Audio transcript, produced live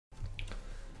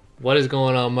What is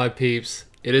going on, my peeps?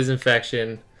 It is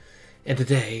Infection, and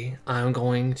today I'm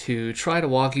going to try to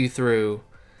walk you through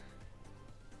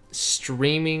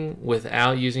streaming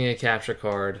without using a capture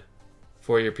card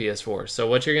for your PS4. So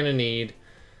what you're going to need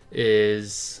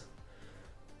is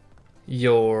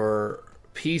your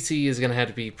PC is going to have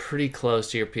to be pretty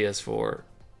close to your PS4,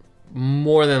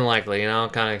 more than likely, and I'll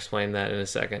kind of explain that in a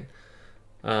second,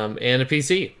 and a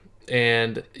PC.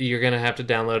 And you're going to have to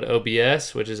download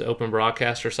OBS, which is Open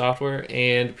Broadcaster software,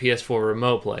 and PS4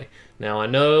 Remote Play. Now, I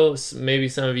know maybe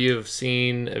some of you have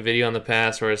seen a video in the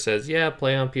past where it says, yeah,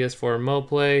 play on PS4 Remote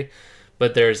Play,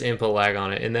 but there's input lag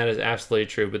on it, and that is absolutely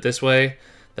true. But this way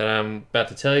that I'm about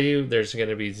to tell you, there's going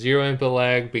to be zero input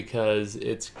lag because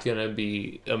it's going to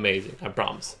be amazing, I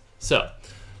promise. So,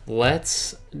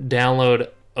 let's download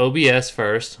OBS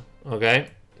first, okay?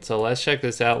 So let's check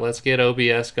this out. Let's get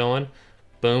OBS going.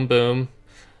 Boom, boom.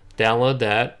 Download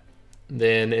that.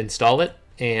 Then install it.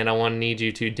 And I want to need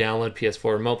you to download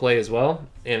PS4 Remote Play as well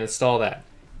and install that.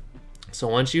 So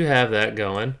once you have that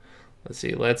going, let's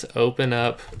see. Let's open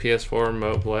up PS4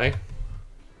 Remote Play.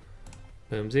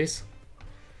 Boomsies.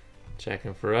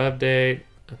 Checking for update.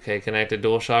 Okay, connect to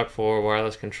DualShock 4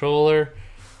 wireless controller.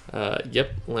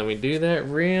 Yep, let me do that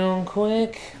real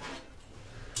quick.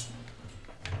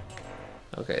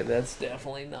 Okay, that's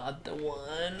definitely not the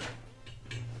one.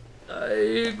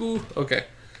 Okay.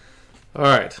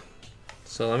 Alright.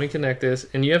 So let me connect this.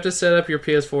 And you have to set up your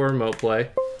PS4 Remote Play.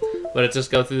 But it just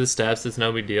go through the steps. It's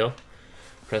no big deal.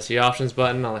 Press the options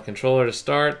button on the controller to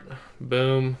start.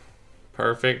 Boom.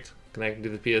 Perfect. Connected to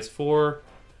the PS4.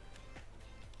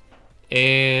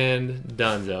 And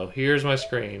donezo. Here's my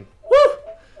screen. Woo!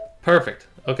 Perfect.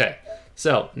 Okay.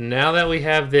 So now that we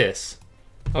have this.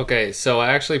 Okay, so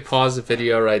I actually paused the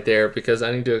video right there because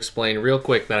I need to explain real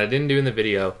quick that I didn't do in the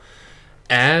video.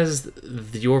 As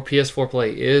your PS4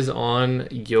 Play is on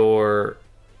your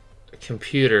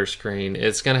computer screen,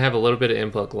 it's going to have a little bit of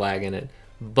input lag in it.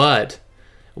 But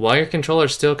while your controller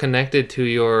is still connected to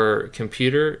your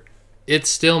computer, it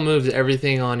still moves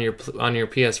everything on your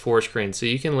PS4 screen. So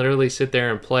you can literally sit there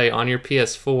and play on your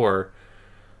PS4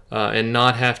 and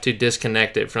not have to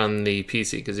disconnect it from the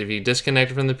PC. Because if you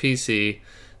disconnect it from the PC,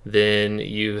 then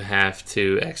you have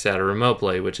to exit out of Remote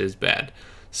Play, which is bad.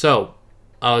 So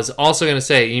I was also going to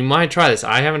say, you might try this.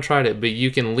 I haven't tried it, but you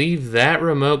can leave that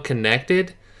remote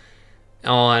connected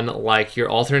on like your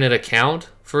alternate account,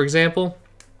 for example,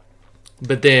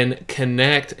 but then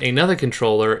connect another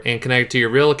controller and connect to your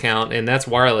real account, and that's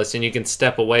wireless, and you can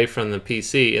step away from the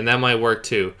PC, and that might work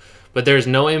too. But there's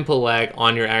no input lag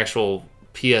on your actual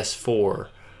PS4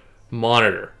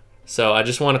 monitor. So I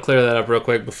just want to clear that up real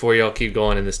quick before y'all keep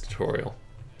going in this tutorial.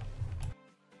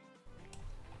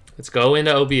 Let's go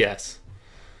into OBS.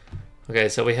 Okay,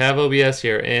 so we have OBS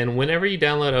here, and whenever you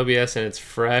download OBS and it's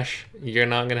fresh, you're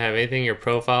not going to have anything. Your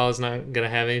profile is not going to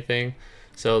have anything.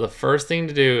 So the first thing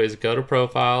to do is go to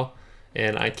profile,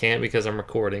 and I can't because I'm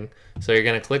recording. So you're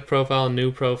going to click profile,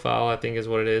 new profile, I think is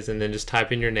what it is, and then just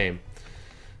type in your name.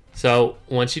 So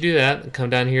once you do that, come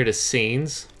down here to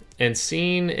scenes, and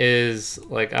scene is,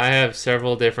 like, I have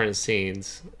several different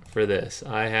scenes for this.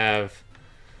 I have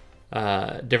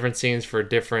different scenes for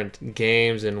different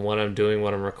games and what I'm doing,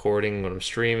 what I'm recording, what I'm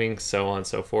streaming, so on and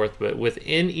so forth. But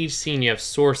within each scene you have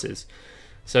sources.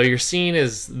 So your scene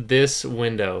is this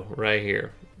window right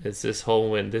here. It's this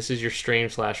whole window. This is your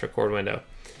stream/record window.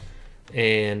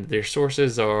 And their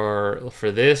sources are, for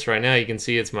this right now, you can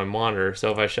see it's my monitor. So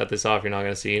if I shut this off, you're not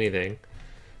going to see anything.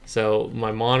 So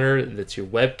my monitor, that's your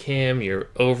webcam, your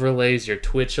overlays, your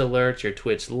Twitch alerts, your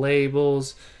Twitch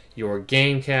labels, your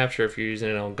game capture if you're using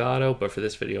an Elgato, but for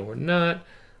this video we're not.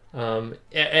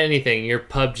 Anything, your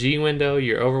PUBG window,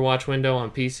 your Overwatch window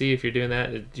on PC if you're doing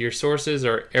that. Your sources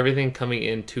are everything coming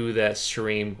into that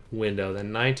stream window, the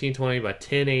 1920 by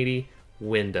 1080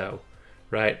 window,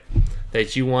 right?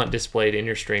 That you want displayed in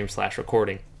your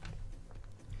stream/recording.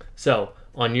 So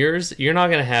on yours, you're not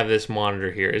going to have this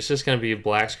monitor here. It's just going to be a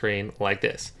black screen like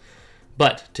this.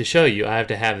 But to show you, I have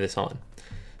to have this on.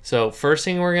 So first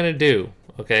thing we're going to do,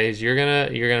 okay, is you're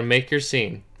gonna make your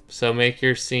scene. So make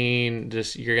your scene,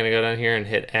 you're gonna go down here and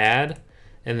hit add,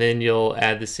 and then you'll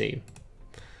add the scene.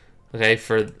 Okay,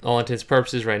 for all intents and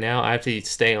purposes right now, I have to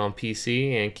stay on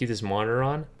PC and keep this monitor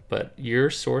on, but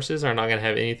your sources are not gonna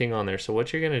have anything on there. So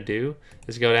what you're gonna do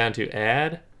is go down to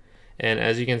add, and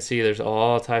as you can see, there's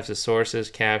all types of sources,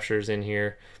 captures in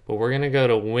here, but we're gonna go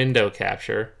to window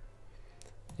capture,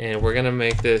 and we're gonna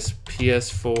make this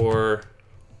PS4,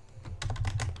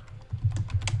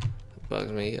 bugs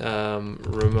me,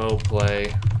 Remote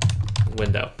Play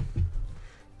window.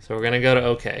 So we're gonna go to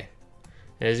OK.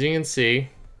 And as you can see,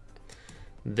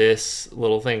 this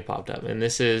little thing popped up. And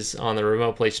this is on the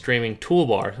Remote Play streaming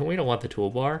toolbar. We don't want the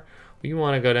toolbar. We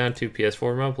want to go down to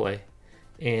PS4 Remote Play.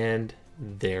 And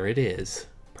there it is.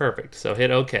 Perfect. So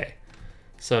hit OK.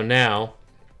 So now,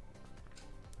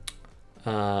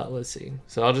 let's see.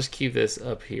 So I'll just keep this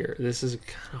up here. This is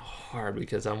kind of hard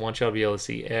because I want y'all to be able to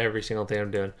see every single thing I'm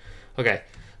doing. Okay,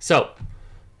 so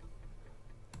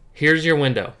here's your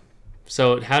window.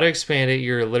 So how to expand it,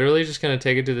 you're literally just going to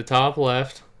take it to the top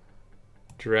left,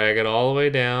 drag it all the way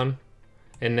down,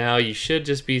 and now you should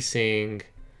just be seeing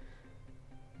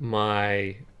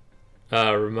my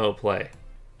Remote Play.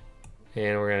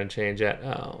 And we're going to change that.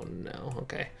 Oh, no.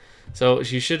 Okay. So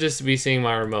you should just be seeing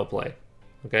my Remote Play.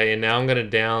 Okay, and now I'm going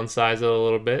to downsize it a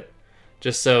little bit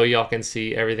just so y'all can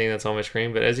see everything that's on my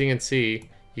screen. But as you can see,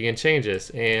 you can change this.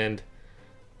 And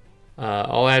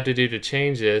all I have to do to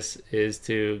change this is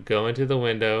to go into the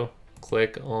window,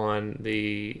 click on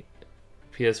the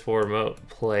PS4 Remote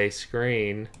Play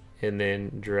screen, and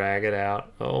then drag it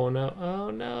out. Oh,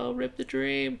 no, rip the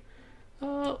dream.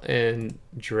 Oh, and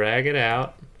drag it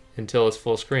out until it's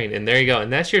full screen. And there you go.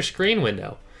 And that's your screen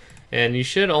window. And you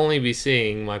should only be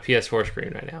seeing my PS4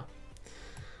 screen right now.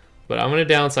 But I'm going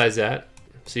to downsize that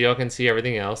so y'all can see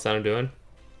everything else that I'm doing.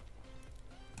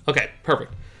 Okay,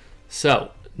 perfect.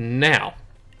 So now,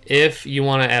 if you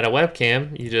want to add a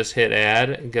webcam, you just hit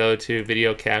add, go to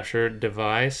video capture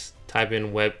device, type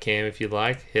in webcam if you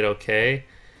like, hit OK,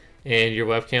 and your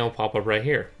webcam will pop up right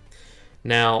here.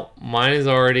 Now, mine is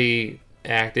already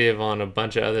active on a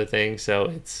bunch of other things,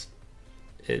 so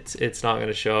it's not going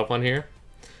to show up on here.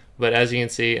 But as you can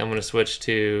see, I'm going to switch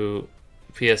to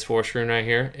PS4 screen right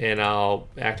here, and I'll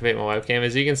activate my webcam.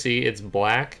 As you can see, it's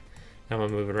black. I'm going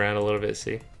to move it around a little bit,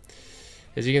 see.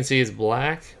 As you can see, it's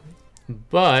black,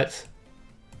 but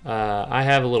I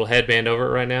have a little headband over it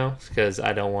right now because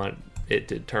I don't want it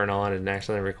to turn on and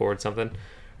accidentally record something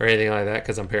or anything like that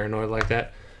because I'm paranoid like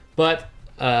that. But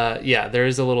yeah, there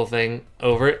is a little thing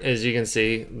over it. As you can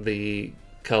see, the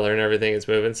color and everything is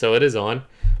moving, so it is on.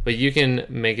 But you can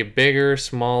make it bigger,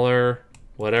 smaller,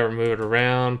 whatever, move it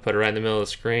around, put it right in the middle of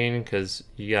the screen because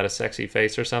you got a sexy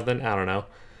face or something. I don't know.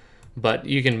 But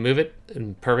you can move it,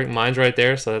 and perfect. Mine's right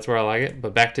there, so that's where I like it.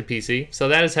 But back to PC. So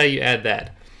that is how you add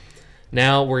that.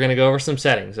 Now we're going to go over some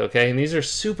settings, okay? And these are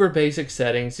super basic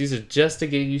settings. These are just to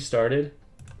get you started.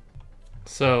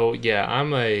 So yeah,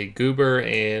 I'm a goober,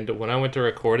 and when I went to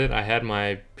record it, I had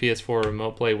my PS4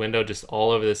 Remote Play window just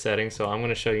all over the settings. So I'm going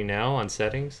to show you now on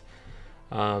settings.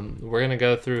 We're going to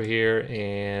go through here,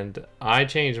 and I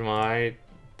changed my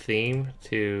theme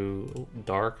to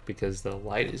dark because the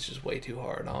light is just way too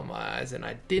hard on my eyes, and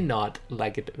I did not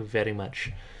like it very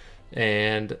much.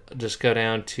 And just go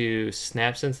down to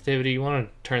snap sensitivity. You want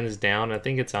to turn this down. I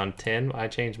think it's on 10. I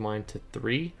changed mine to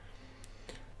 3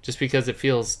 just because it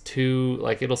feels too,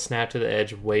 like it'll snap to the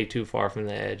edge way too far from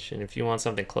the edge. And if you want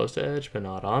something close to edge but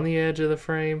not on the edge of the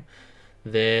frame,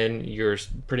 then you're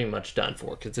pretty much done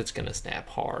for because it's going to snap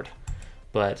hard.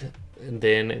 But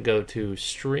then go to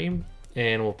stream,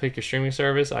 and we'll pick your streaming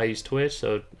service. I use Twitch,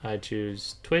 so I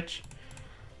choose Twitch.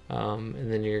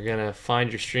 And then you're going to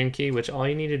find your stream key, which all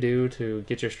you need to do to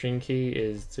get your stream key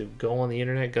is to go on the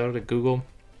internet, go to Google,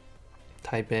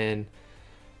 type in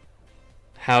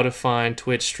how to find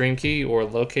Twitch stream key or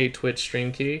locate Twitch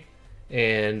stream key,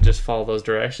 and just follow those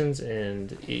directions,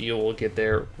 and you will get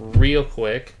there real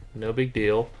quick. No big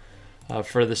deal.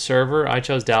 For the server, I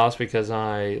chose Dallas because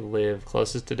I live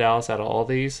closest to Dallas out of all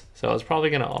these. So I was probably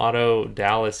going to auto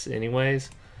Dallas anyways,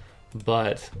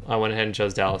 but I went ahead and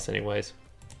chose Dallas anyways.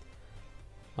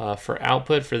 For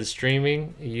output for the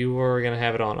streaming, you are going to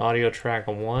have it on audio track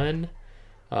 1.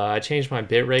 I changed my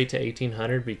bitrate to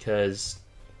 1800 because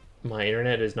my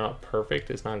internet is not perfect.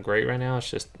 It's not great right now. It's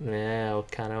just kind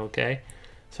of okay.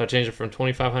 So I changed it from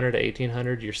 2500 to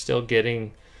 1800. You're still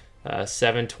getting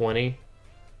 720p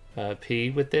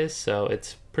with this, so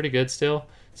it's pretty good still.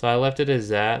 So I left it as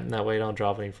that, and that way you don't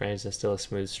drop any frames and still a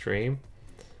smooth stream.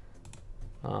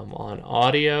 On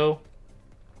audio,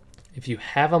 if you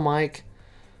have a mic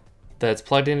that's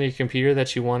plugged into your computer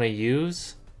that you want to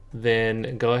use,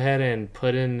 then go ahead and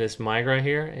put in this mic right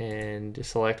here and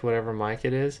just select whatever mic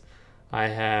it is. I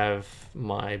have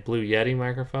my Blue Yeti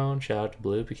microphone. Shout out to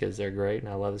Blue because they're great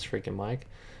and I love this freaking mic.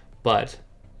 But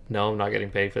no, I'm not getting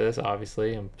paid for this,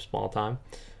 obviously. I'm small time.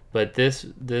 But this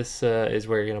is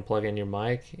where you're going to plug in your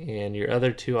mic, and your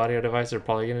other 2 audio devices are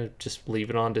probably going to just leave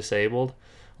it on disabled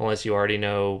unless you already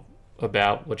know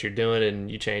about what you're doing and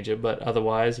you change it. But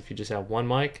otherwise, if you just have one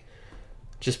mic,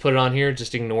 just put it on here.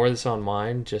 Just ignore this on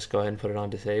mine. Just go ahead and put it on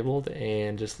disabled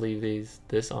and just leave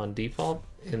this on default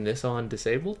and this on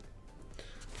disabled.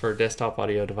 for desktop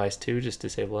audio device 2, just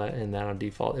disable that, and that on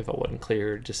default if it wasn't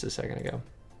clear just a second ago.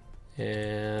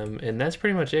 And that's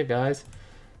pretty much it, guys.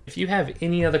 If you have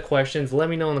any other questions, let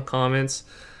me know in the comments.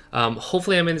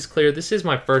 Hopefully I made this clear. This is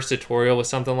my first tutorial with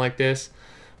something like this,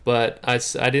 but I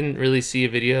didn't really see a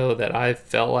video that I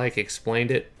felt like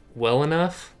explained it well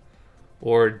enough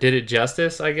or did it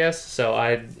justice, I guess. So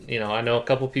I know a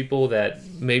couple people that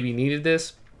maybe needed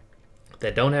this,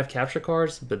 that don't have capture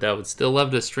cards, but that would still love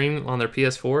to stream on their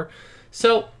PS4.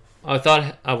 So I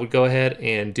thought I would go ahead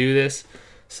and do this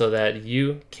so that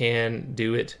you can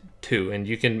do it too, and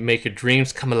you can make your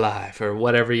dreams come alive, or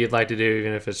whatever you'd like to do,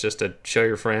 even if it's just to show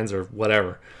your friends or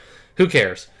whatever. Who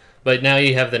cares? But now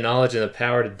you have the knowledge and the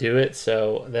power to do it,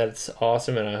 so that's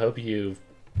awesome, and I hope you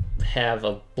have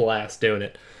a blast doing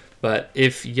it. But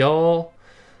if y'all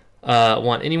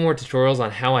want any more tutorials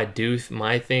on how I do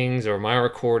my things or my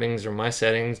recordings or my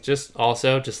settings, just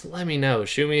let me know.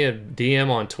 Shoot me a DM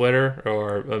on Twitter,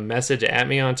 or a message at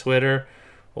me on Twitter,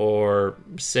 or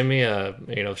send me a,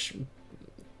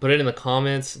 put it in the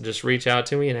comments. Just reach out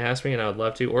to me and ask me, and I would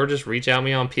love to. Or just reach out to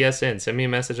me on PSN. Send me a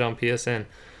message on PSN,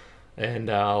 and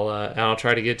I'll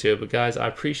try to get to it. But guys, I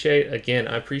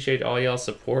appreciate all y'all's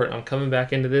support. I'm coming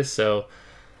back into this, so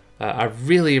I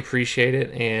really appreciate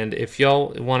it. And if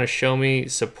y'all want to show me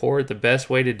support, the best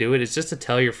way to do it is just to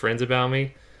tell your friends about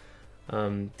me.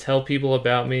 Tell people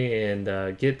about me,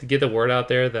 and get the word out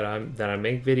there that I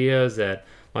make videos, that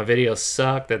my videos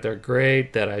suck, that they're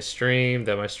great, that I stream,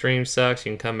 that my stream sucks.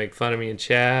 You can come make fun of me in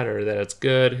chat, or that it's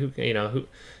good.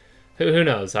 Who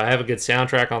knows? I have a good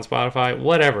soundtrack on Spotify,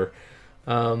 whatever.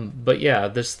 But yeah,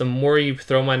 the more you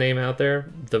throw my name out there,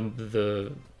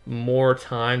 the more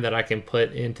time that I can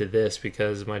put into this,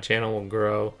 because my channel will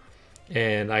grow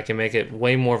and I can make it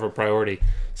way more of a priority.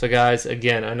 So guys,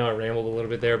 again, I know I rambled a little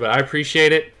bit there, but I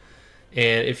appreciate it.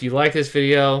 And if you like this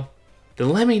video,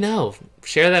 then let me know.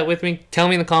 Share that with me. Tell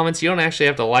me in the comments. You don't actually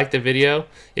have to like the video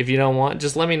if you don't want.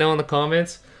 Just let me know in the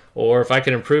comments. Or if I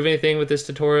can improve anything with this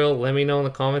tutorial, let me know in the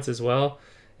comments as well.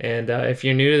 And if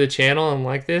you're new to the channel and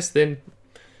like this, then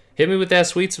hit me with that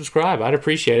sweet subscribe. I'd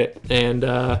appreciate it. And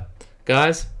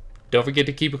guys, don't forget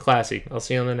to keep it classy. I'll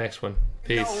see you on the next one.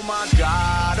 Peace. Oh my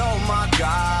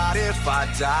God, if I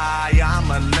die, I'm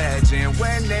a legend.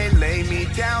 When they lay me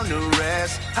down to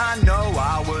rest, I know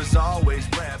I was always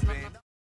repping.